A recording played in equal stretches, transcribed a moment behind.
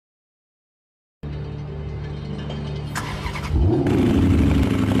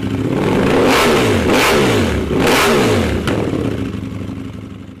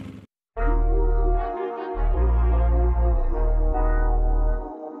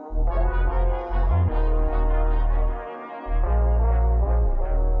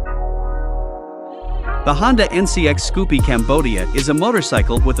The Honda NCX Scoopy Cambodia is a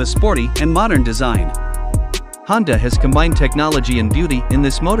motorcycle with a sporty and modern design. Honda has combined technology and beauty in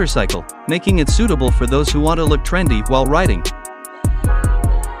this motorcycle, making it suitable for those who want to look trendy while riding.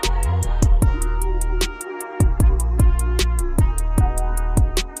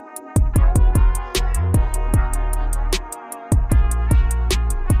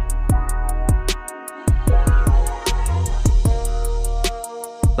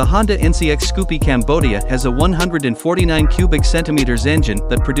 The Honda NCX Scoopy Cambodia has a 149 cubic centimeters engine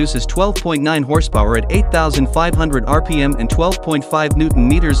that produces 12.9 horsepower at 8,500 RPM and 12.5 Newton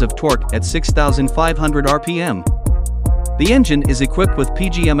meters of torque at 6,500 RPM. The engine is equipped with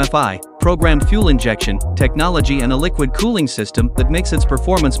PGMFI, programmed fuel injection technology, and a liquid cooling system that makes its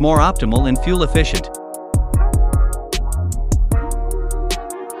performance more optimal and fuel efficient.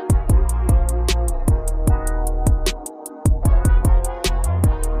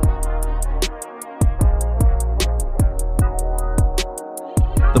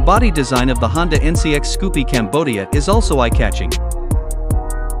 The body design of the Honda NCX Scoopy Cambodia is also eye-catching.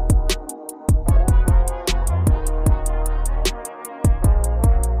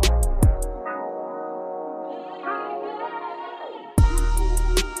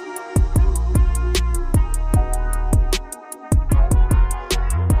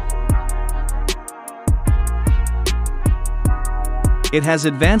 It has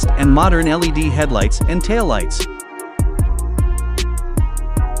advanced and modern LED headlights and taillights.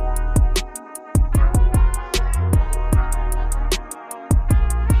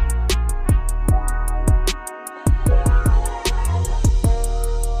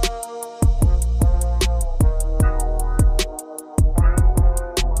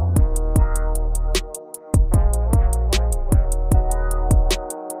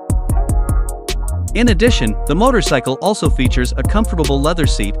 In addition, the motorcycle also features a comfortable leather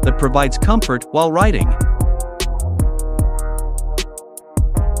seat that provides comfort while riding.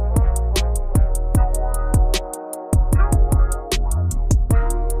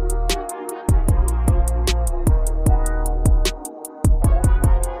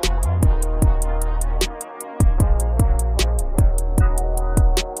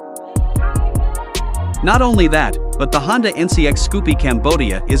 Not only that, but the Honda NCX Scoopy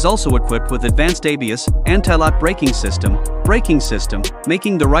Cambodia is also equipped with advanced ABS, anti-lock braking system,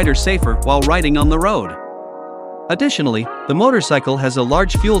 making the rider safer while riding on the road. Additionally, the motorcycle has a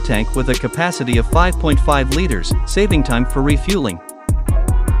large fuel tank with a capacity of 5.5 liters, saving time for refueling.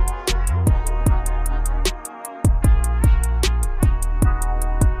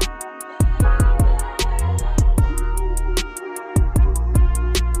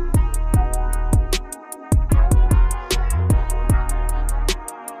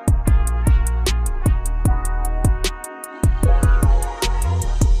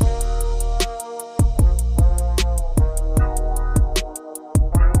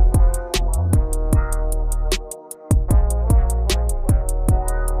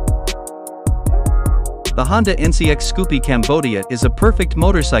 The Honda NCX Scoopy Cambodia is a perfect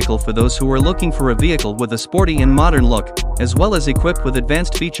motorcycle for those who are looking for a vehicle with a sporty and modern look, as well as equipped with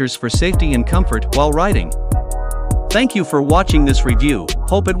advanced features for safety and comfort while riding. Thank you for watching this review,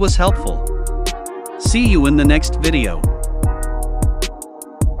 hope it was helpful. See you in the next video.